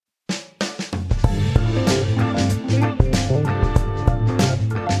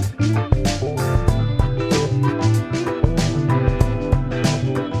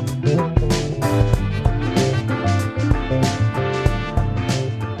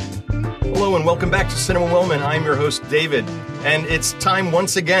Hello and welcome back to Cinema Wellman. I'm your host, David, and it's time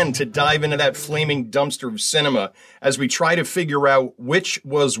once again to dive into that flaming dumpster of cinema as we try to figure out which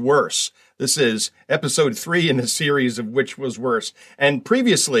was worse. This is episode 3 in the series of Which Was Worse. And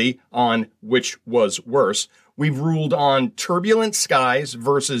previously on Which Was Worse, we've ruled on Turbulent Skies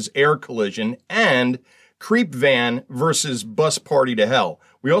versus Air Collision and Creep Van versus Bus Party to Hell.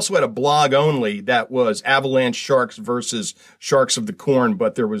 We also had a blog only that was Avalanche Sharks versus Sharks of the Corn,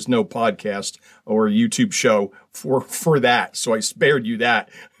 but there was no podcast or YouTube show for that, so I spared you that.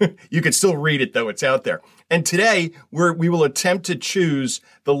 You could still read it, though. It's out there. And today, we will attempt to choose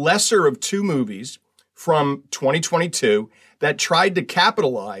the lesser of two movies from 2022 that tried to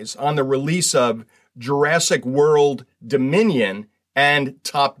capitalize on the release of Jurassic World Dominion and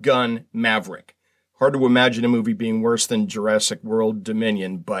Top Gun Maverick. Hard to imagine a movie being worse than Jurassic World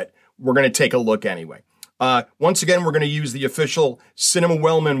Dominion, but we're going to take a look anyway. Once again, we're going to use the official Cinema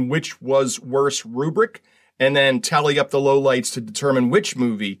Wellman Which Was Worse rubric, and then tally up the lowlights to determine which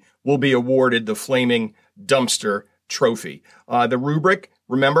movie will be awarded the flaming dumpster trophy. The rubric,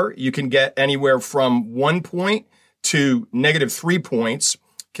 remember, you can get anywhere from 1 point to -3 points.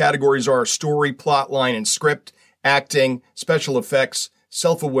 Categories are story, plot line, and script, acting, special effects,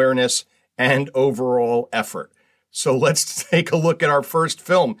 self-awareness, and overall effort. So let's take a look at our first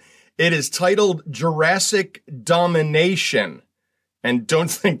film. It is titled Jurassic Domination. And don't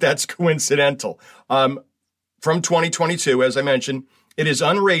think that's coincidental. From 2022, as I mentioned, it is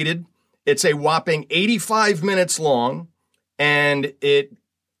unrated. It's a whopping 85 minutes long, and it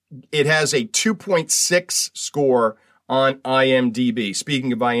has a 2.6 score on IMDb.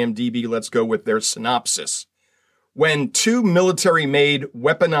 Speaking of IMDb, let's go with their synopsis. When two military-made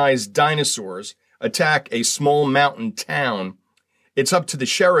weaponized dinosaurs attack a small mountain town, it's up to the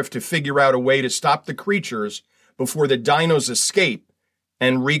sheriff to figure out a way to stop the creatures before the dinos escape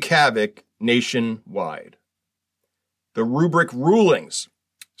and wreak havoc nationwide. The rubric rulings: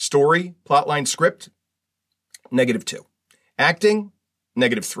 story, plotline, script, -2. Acting,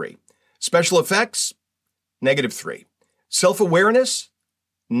 -3. Special effects, -3. Self-awareness,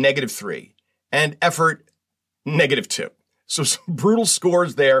 -3. And effort, -2. So some brutal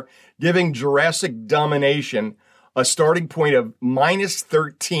scores there, giving Jurassic Domination a starting point of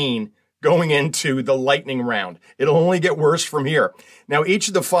 -13 going into the lightning round. It'll only get worse from here. Now, each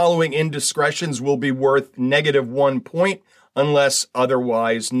of the following indiscretions will be worth -1 point unless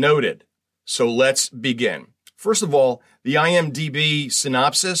otherwise noted. So let's begin. First of all, the IMDb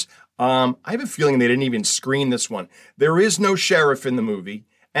synopsis. I have a feeling they didn't even screen this one. There is no sheriff in the movie,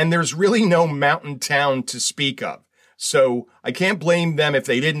 and there's really no mountain town to speak of. So I can't blame them if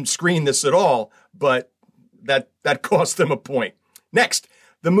they didn't screen this at all, but that cost them a point. Next,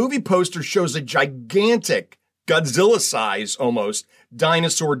 the movie poster shows a gigantic, Godzilla-size almost,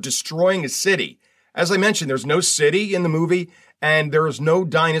 dinosaur destroying a city. As I mentioned, there's no city in the movie, and there is no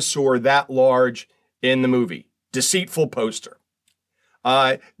dinosaur that large in the movie. Deceitful poster.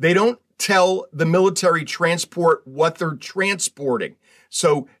 They don't tell the military transport what they're transporting.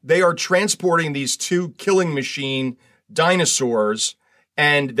 So they are transporting these two killing machine dinosaurs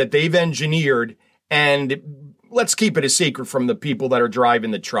and that they've engineered, and let's keep it a secret from the people that are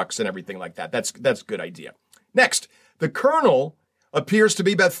driving the trucks and everything like that. That's a good idea. Next, the colonel appears to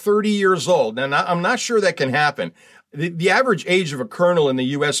be about 30 years old. Now, I'm not sure that can happen. The average age of a colonel in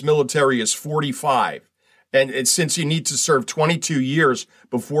the U.S. military is 45. And since you need to serve 22 years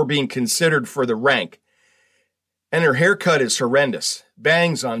before being considered for the rank. And her haircut is horrendous.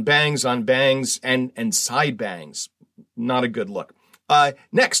 Bangs on bangs on bangs and side bangs. Not a good look.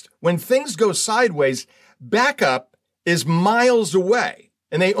 Next, when things go sideways, backup is miles away.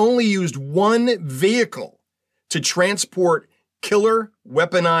 And they only used one vehicle to transport killer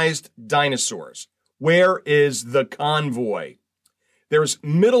weaponized dinosaurs. Where is the convoy? There's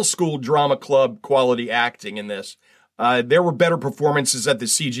middle school drama club quality acting in this. There were better performances at the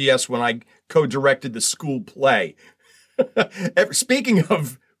CGS when I co-directed the school play. Speaking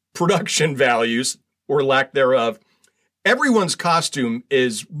of production values, or lack thereof, everyone's costume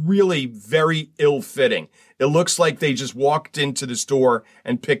is really very ill-fitting. It looks like they just walked into the store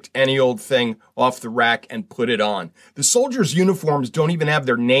and picked any old thing off the rack and put it on. The soldiers' uniforms don't even have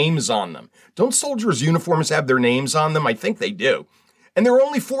their names on them. Don't soldiers' uniforms have their names on them? I think they do. And there were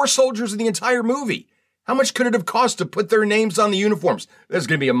only 4 soldiers in the entire movie. How much could it have cost to put their names on the uniforms? There's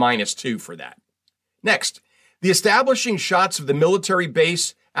going to be a -2 for that. Next, the establishing shots of the military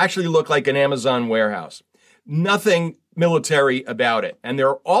base actually look like an Amazon warehouse. Nothing military about it. And there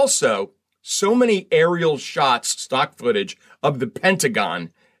are also so many aerial shots, stock footage of the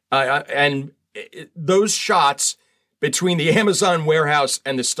Pentagon. And those shots between the Amazon warehouse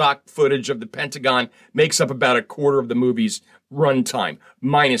and the stock footage of the Pentagon makes up about a quarter of the movie's runtime,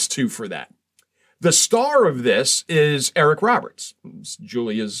 -2 for that. The star of this is Eric Roberts, who's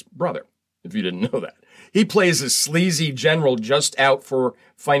Julia's brother, if you didn't know that. He plays a sleazy general just out for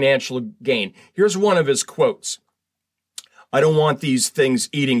financial gain. Here's one of his quotes. "I don't want these things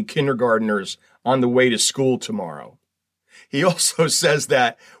eating kindergartners on the way to school tomorrow." He also says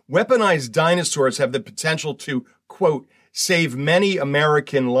that weaponized dinosaurs have the potential to, quote, "save many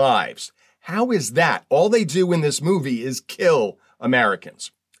American lives." How is that? All they do in this movie is kill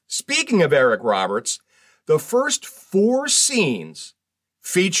Americans. Speaking of Eric Roberts, the first 4 scenes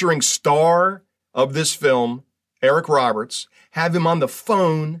featuring star of this film, Eric Roberts, have him on the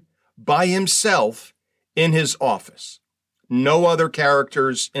phone by himself in his office. No other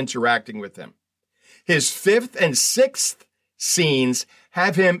characters interacting with him. His 5th and 6th scenes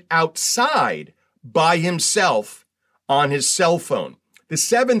have him outside by himself on his cell phone. The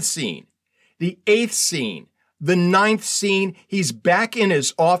 7th scene, the 8th scene, the 9th scene, he's back in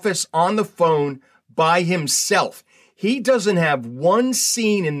his office on the phone by himself. He doesn't have one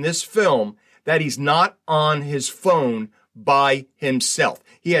scene in this film that he's not on his phone by himself.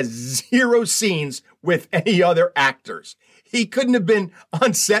 He has 0 scenes with any other actors. He couldn't have been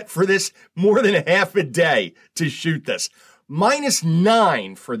on set for this more than half a day to shoot this.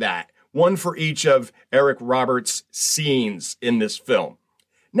 -9 for that. 1 for each of Eric Roberts' scenes in this film.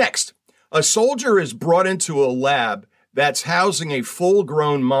 Next, a soldier is brought into a lab that's housing a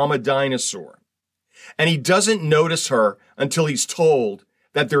full-grown mama dinosaur. And he doesn't notice her until he's told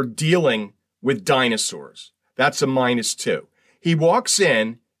that they're dealing with dinosaurs. That's a -2. He walks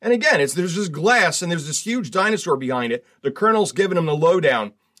in, and again, there's this glass, and there's this huge dinosaur behind it. The colonel's giving him the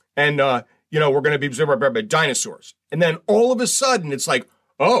lowdown, and, we're going to be by dinosaurs. And then all of a sudden, it's like,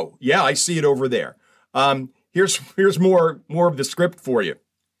 oh, yeah, I see it over there. Here's more of the script for you.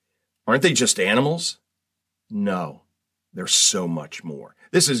 Aren't they just animals? No, they're so much more.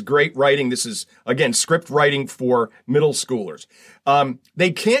 This is great writing. This is, again, script writing for middle schoolers.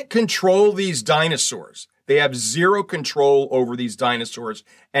 They can't control these dinosaurs. They have 0 control over these dinosaurs,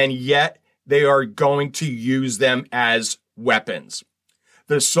 and yet they are going to use them as weapons.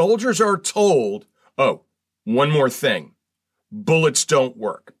 The soldiers are told, oh, one more thing, bullets don't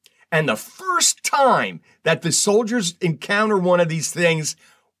work. And the first time that the soldiers encounter one of these things,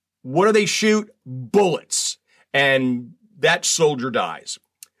 what do they shoot? Bullets. And that soldier dies.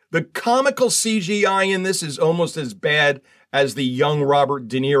 The comical CGI in this is almost as bad as the young Robert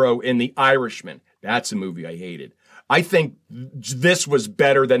De Niro in The Irishman. That's a movie I hated. I think this was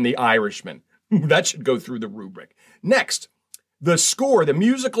better than The Irishman. That should go through the rubric. Next, the score, the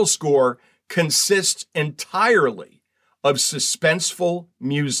musical score, consists entirely of suspenseful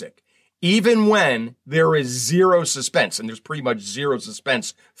music, even when there is 0 suspense, and there's pretty much 0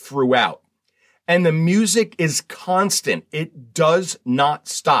 suspense throughout. And the music is constant. It does not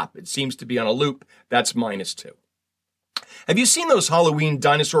stop. It seems to be on a loop. That's -2. Have you seen those Halloween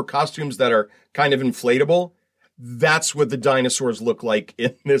dinosaur costumes that are kind of inflatable? That's what the dinosaurs look like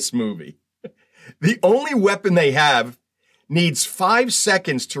in this movie. The only weapon they have needs 5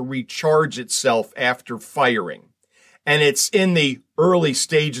 seconds to recharge itself after firing. And it's in the early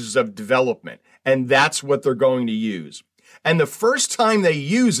stages of development. And that's what they're going to use. And the first time they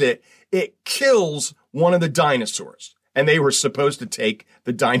use it, it kills one of the dinosaurs. And they were supposed to take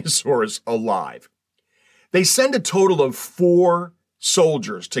the dinosaurs alive. They send a total of 4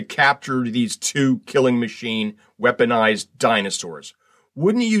 soldiers to capture these 2 killing machine weaponized dinosaurs.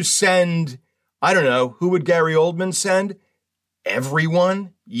 Wouldn't you send, I don't know, who would Gary Oldman send?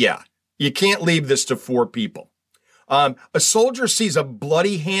 Everyone? Yeah. You can't leave this to 4 people. A soldier sees a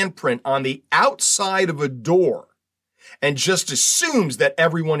bloody handprint on the outside of a door and just assumes that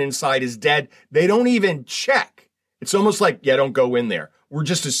everyone inside is dead. They don't even check. It's almost like, yeah, don't go in there. We're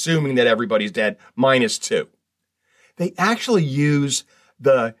just assuming that everybody's dead. -2. They actually use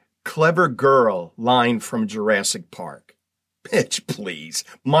the clever girl line from Jurassic Park. Bitch, please.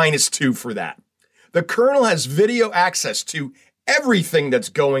 -2 for that. The colonel has video access to everything that's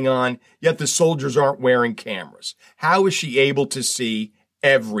going on, yet the soldiers aren't wearing cameras. How is she able to see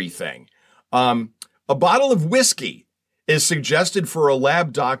everything? A bottle of whiskey is suggested for a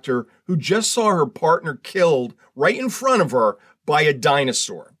lab doctor who just saw her partner killed right in front of her by a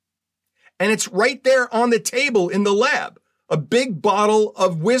dinosaur. And it's right there on the table in the lab, a big bottle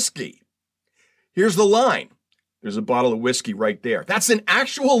of whiskey. Here's the line. There's a bottle of whiskey right there. That's an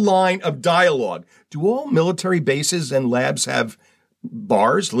actual line of dialogue. Do all military bases and labs have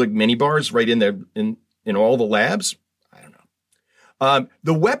bars, like mini bars, right in all the labs? I don't know.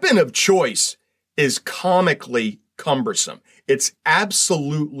 The weapon of choice is comically cumbersome. It's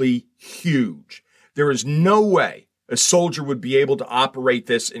absolutely huge. There is no way a soldier would be able to operate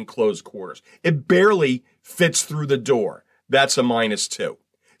this in close quarters. It barely fits through the door. That's a -2.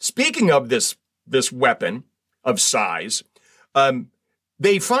 Speaking of this weapon of size,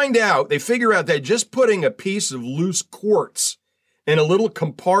 they figure out that just putting a piece of loose quartz in a little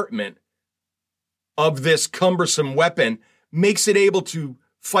compartment of this cumbersome weapon makes it able to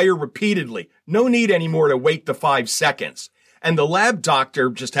fire repeatedly. No need anymore to wait the 5 seconds. And the lab doctor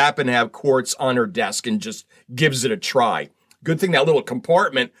just happened to have quartz on her desk and just gives it a try. Good thing that little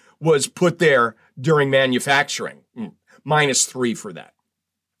compartment was put there during manufacturing. -3 for that.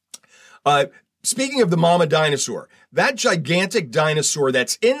 Speaking of the mama dinosaur, that gigantic dinosaur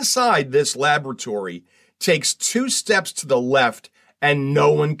that's inside this laboratory takes 2 steps to the left and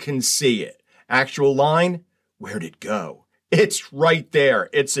no one can see it. Actual line, where'd it go? It's right there.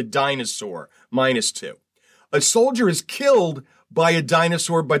 It's a dinosaur. -2. A soldier is killed by a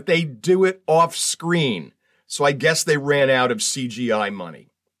dinosaur, but they do it off screen. So I guess they ran out of CGI money.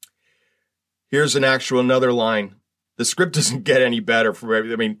 Here's another line. The script doesn't get any better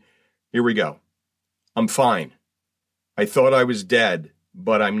here we go. I'm fine. I thought I was dead,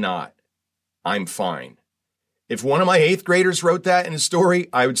 but I'm not. I'm fine. If one of my 8th graders wrote that in a story,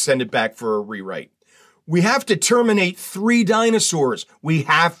 I would send it back for a rewrite. We have to terminate 3 dinosaurs. We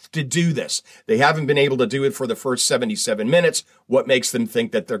have to do this. They haven't been able to do it for the first 77 minutes. What makes them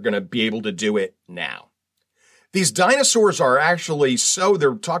think that they're going to be able to do it now? These dinosaurs are actually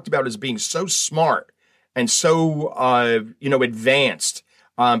they're talked about as being so smart and so, advanced.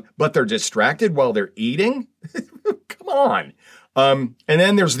 But they're distracted while they're eating? Come on. And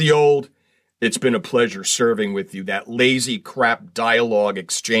then there's the old, it's been a pleasure serving with you, that lazy crap dialogue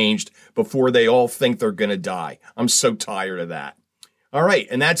exchanged before they all think they're going to die. I'm so tired of that. All right,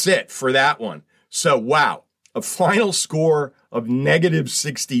 and that's it for that one. So, wow, a final score of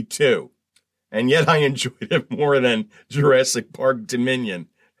 -62. And yet I enjoyed it more than Jurassic Park Dominion.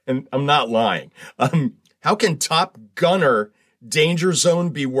 And I'm not lying. How can Top Gunner Danger Zone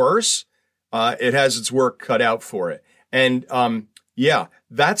be worse? It has its work cut out for it. And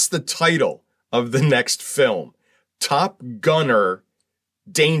that's the title of the next film. Top Gunner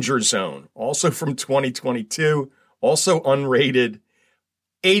Danger Zone. Also from 2022. Also unrated.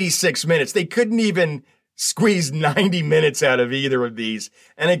 86 minutes. They couldn't even squeeze 90 minutes out of either of these.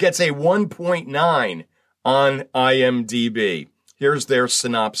 And it gets a 1.9 on IMDb. Here's their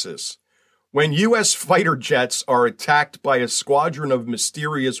synopsis. When U.S. fighter jets are attacked by a squadron of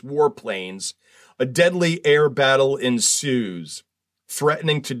mysterious warplanes, a deadly air battle ensues,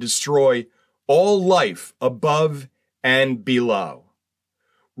 threatening to destroy all life above and below.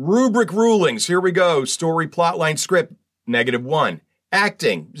 Rubric rulings. Here we go. Story, plotline, script, -1.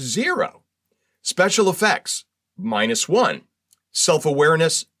 Acting, 0. Special effects, -1.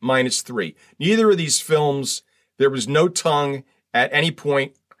 Self-awareness, -3. Neither of these films, there was no tongue at any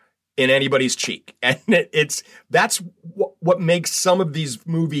point in anybody's cheek. And that's what makes some of these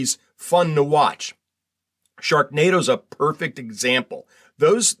movies fun to watch. Sharknado's a perfect example.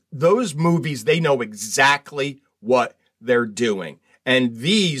 Those movies, they know exactly what they're doing. And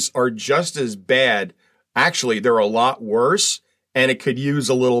these are just as bad. Actually, they're a lot worse, and it could use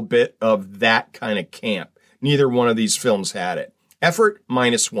a little bit of that kind of camp. Neither one of these films had it. Effort,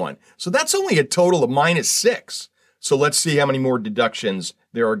 -1. So that's only a total of -6. So let's see how many more deductions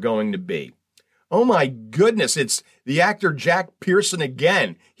there are going to be. Oh my goodness, it's the actor Jack Pearson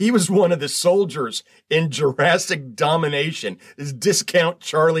again. He was one of the soldiers in Jurassic Domination. Is Discount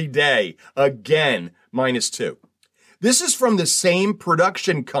Charlie Day again, -2. This is from the same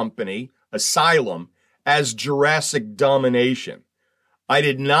production company, Asylum, as Jurassic Domination. I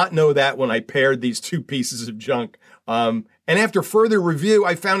did not know that when I paired these two pieces of junk. And after further review,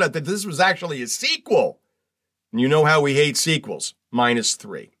 I found out that this was actually a sequel. And you know how we hate sequels,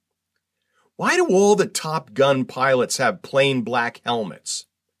 -3. Why do all the Top Gun pilots have plain black helmets?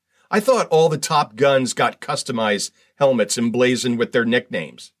 I thought all the Top Guns got customized helmets emblazoned with their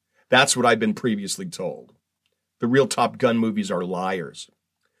nicknames. That's what I've been previously told. The real Top Gun movies are liars.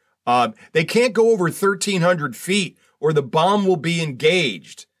 They can't go over 1,300 feet or the bomb will be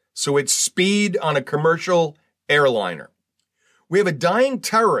engaged. So it's speed on a commercial airliner. We have a dying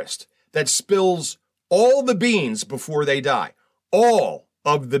terrorist that spills all the beans before they die. All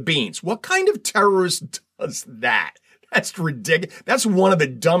of the beans. What kind of terrorist does that? That's ridiculous. That's one of the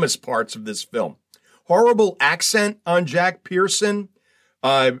dumbest parts of this film. Horrible accent on Jack Pearson.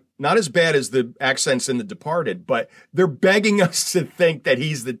 Not as bad as the accents in The Departed, but they're begging us to think that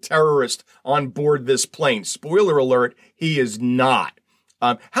he's the terrorist on board this plane. Spoiler alert, he is not.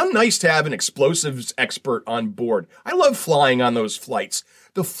 How nice to have an explosives expert on board. I love flying on those flights.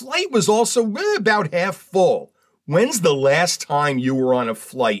 The flight was also about half full. When's the last time you were on a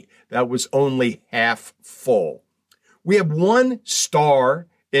flight that was only half full? We have one star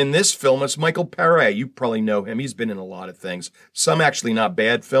in this film. It's Michael Pare. You probably know him. He's been in a lot of things. Some actually not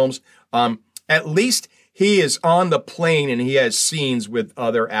bad films. At least he is on the plane and he has scenes with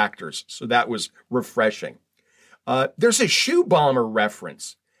other actors. So that was refreshing. There's a shoe bomber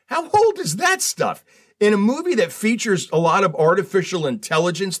reference. How old is that stuff? In a movie that features a lot of artificial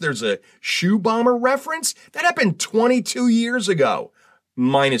intelligence, there's a shoe bomber reference? That happened 22 years ago.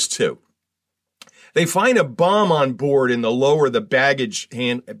 -2. They find a bomb on board in the lower the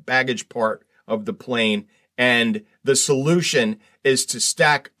baggage part of the plane, and the solution is to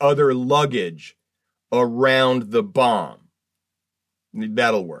stack other luggage around the bomb.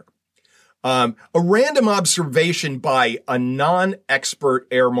 That'll work. A random observation by a non-expert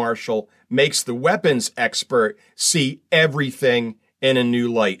air marshal makes the weapons expert see everything in a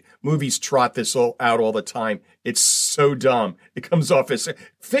new light. Movies trot this out all the time. It's so dumb. It comes off as,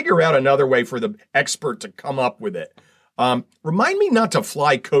 figure out another way for the expert to come up with it. Remind me not to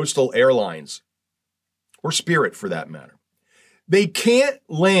fly coastal airlines, or Spirit for that matter. They can't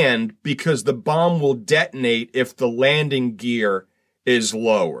land because the bomb will detonate if the landing gear is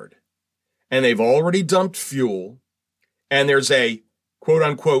lowered. And they've already dumped fuel, and there's a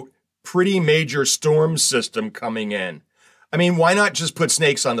quote-unquote pretty major storm system coming in. I mean, why not just put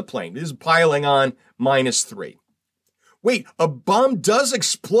snakes on the plane? This is piling on -3. Wait, a bomb does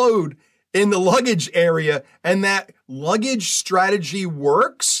explode in the luggage area, and that luggage strategy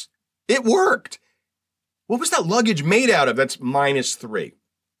works? It worked. What was that luggage made out of? That's -3.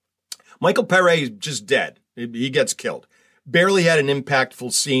 Michael Pare is just dead. He gets killed. Barely had an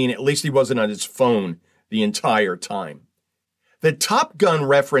impactful scene. At least he wasn't on his phone the entire time. The Top Gun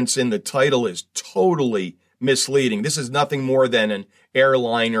reference in the title is totally misleading. This is nothing more than an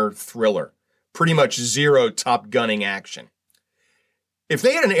airliner thriller. Pretty much zero Top Gunning action. If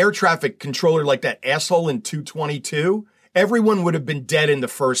they had an air traffic controller like that asshole in 222, everyone would have been dead in the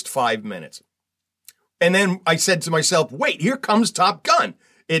first 5 minutes. And then I said to myself, wait, here comes Top Gun.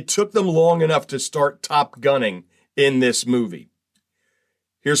 It took them long enough to start Top Gunning in this movie.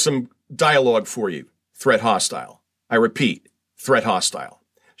 Here's some dialogue for you. Threat hostile. I repeat, threat hostile.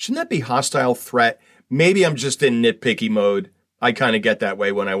 Shouldn't that be hostile threat? Maybe I'm just in nitpicky mode. I kind of get that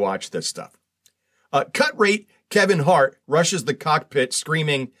way when I watch this stuff. Cut rate, Kevin Hart rushes the cockpit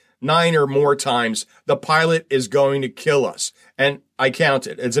screaming 9 or more times, the pilot is going to kill us. And I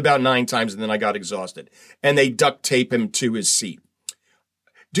counted. It's about 9 times, and then I got exhausted. And they duct tape him to his seat.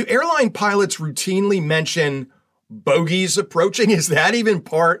 Do airline pilots routinely mention bogeys approaching? Is that even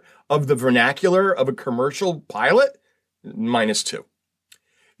part of the vernacular of a commercial pilot? -2.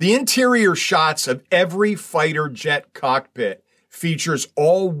 The interior shots of every fighter jet cockpit features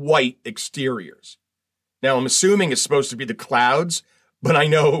all white exteriors. Now, I'm assuming it's supposed to be the clouds, but I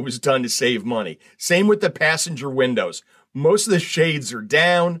know it was done to save money. Same with the passenger windows. Most of the shades are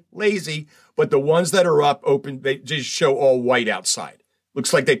down, lazy, but the ones that are up open, they just show all white outside.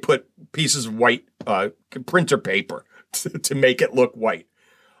 Looks like they put pieces of white printer paper to make it look white.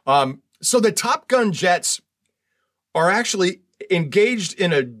 So the Top Gun jets are actually engaged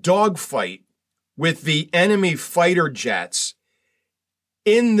in a dogfight with the enemy fighter jets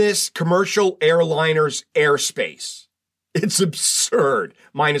in this commercial airliner's airspace. It's absurd.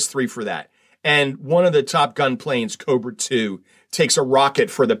 -3 for that. And one of the Top Gun planes, Cobra 2, takes a rocket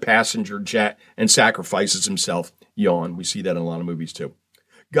for the passenger jet and sacrifices himself. Yawn. We see that in a lot of movies too.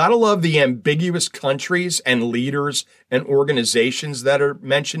 Gotta love the ambiguous countries and leaders and organizations that are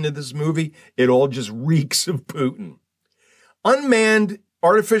mentioned in this movie. It all just reeks of Putin. Unmanned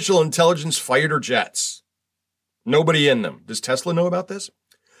artificial intelligence fighter jets. Nobody in them. Does Tesla know about this?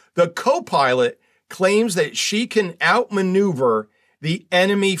 The co-pilot claims that she can outmaneuver the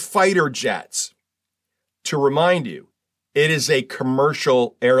enemy fighter jets. To remind you, it is a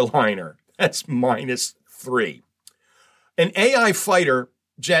commercial airliner. That's -3. An AI fighter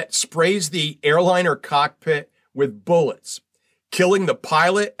jet sprays the airliner cockpit with bullets, killing the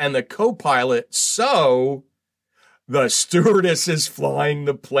pilot and the co-pilot, so the stewardess is flying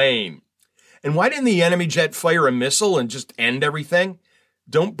the plane. And why didn't the enemy jet fire a missile and just end everything?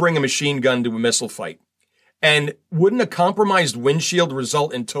 Don't bring a machine gun to a missile fight. And wouldn't a compromised windshield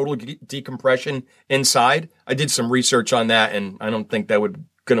result in total decompression inside? I did some research on that, and I don't think that would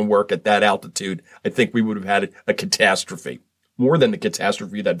going to work at that altitude. I think we would have had a catastrophe, more than the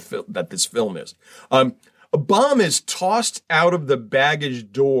catastrophe that this film is. A bomb is tossed out of the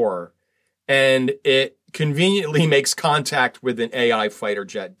baggage door, and it conveniently makes contact with an AI fighter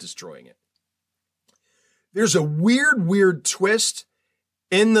jet, destroying it. There's a weird twist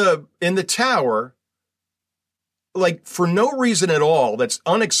in the tower, like for no reason at all, that's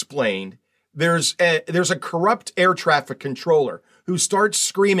unexplained. There's a corrupt air traffic controller who starts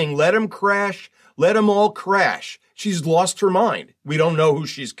screaming, "Let him crash, let them all crash." She's lost her mind. We don't know who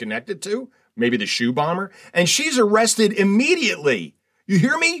she's connected to. Maybe the shoe bomber. And she's arrested immediately. You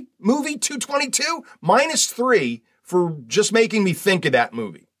hear me? Movie 222, -3 for just making me think of that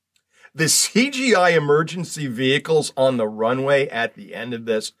movie. The CGI emergency vehicles on the runway at the end of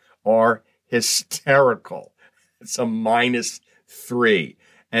this are hysterical. It's a -3.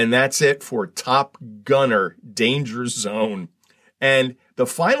 And that's it for Top Gunner Danger Zone. And the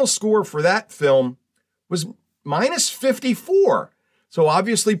final score for that film was -54. So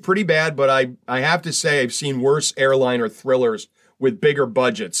obviously pretty bad, but I have to say I've seen worse airliner thrillers with bigger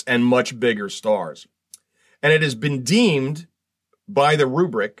budgets and much bigger stars. And it has been deemed by the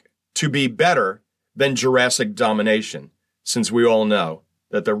rubric to be better than Jurassic Domination, since we all know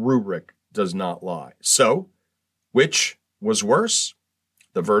that the rubric does not lie. So, which was worse?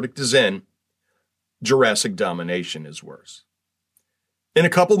 The verdict is in. Jurassic Domination is worse. In a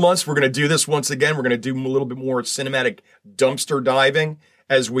couple months, we're going to do this once again. We're going to do a little bit more cinematic dumpster diving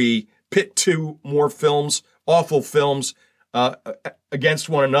as we pit two more films, awful films, against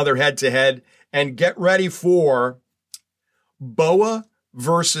one another head to head. And get ready for Boa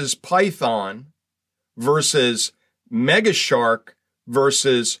versus Python versus Mega Shark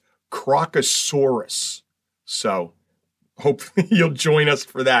versus Crocosaurus. So hopefully you'll join us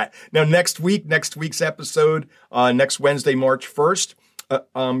for that. Now, next week's episode, next Wednesday, March 1st,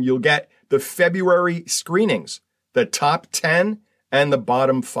 you'll get the February screenings, the top 10 and the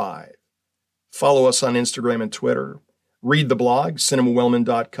bottom 5. Follow us on Instagram and Twitter. Read the blog,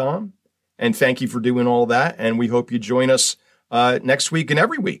 cinemawellman.com. And thank you for doing all that. And we hope you join us next week and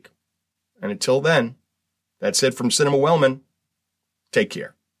every week. And until then, that's it from Cinema Wellman. Take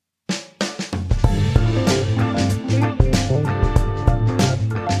care.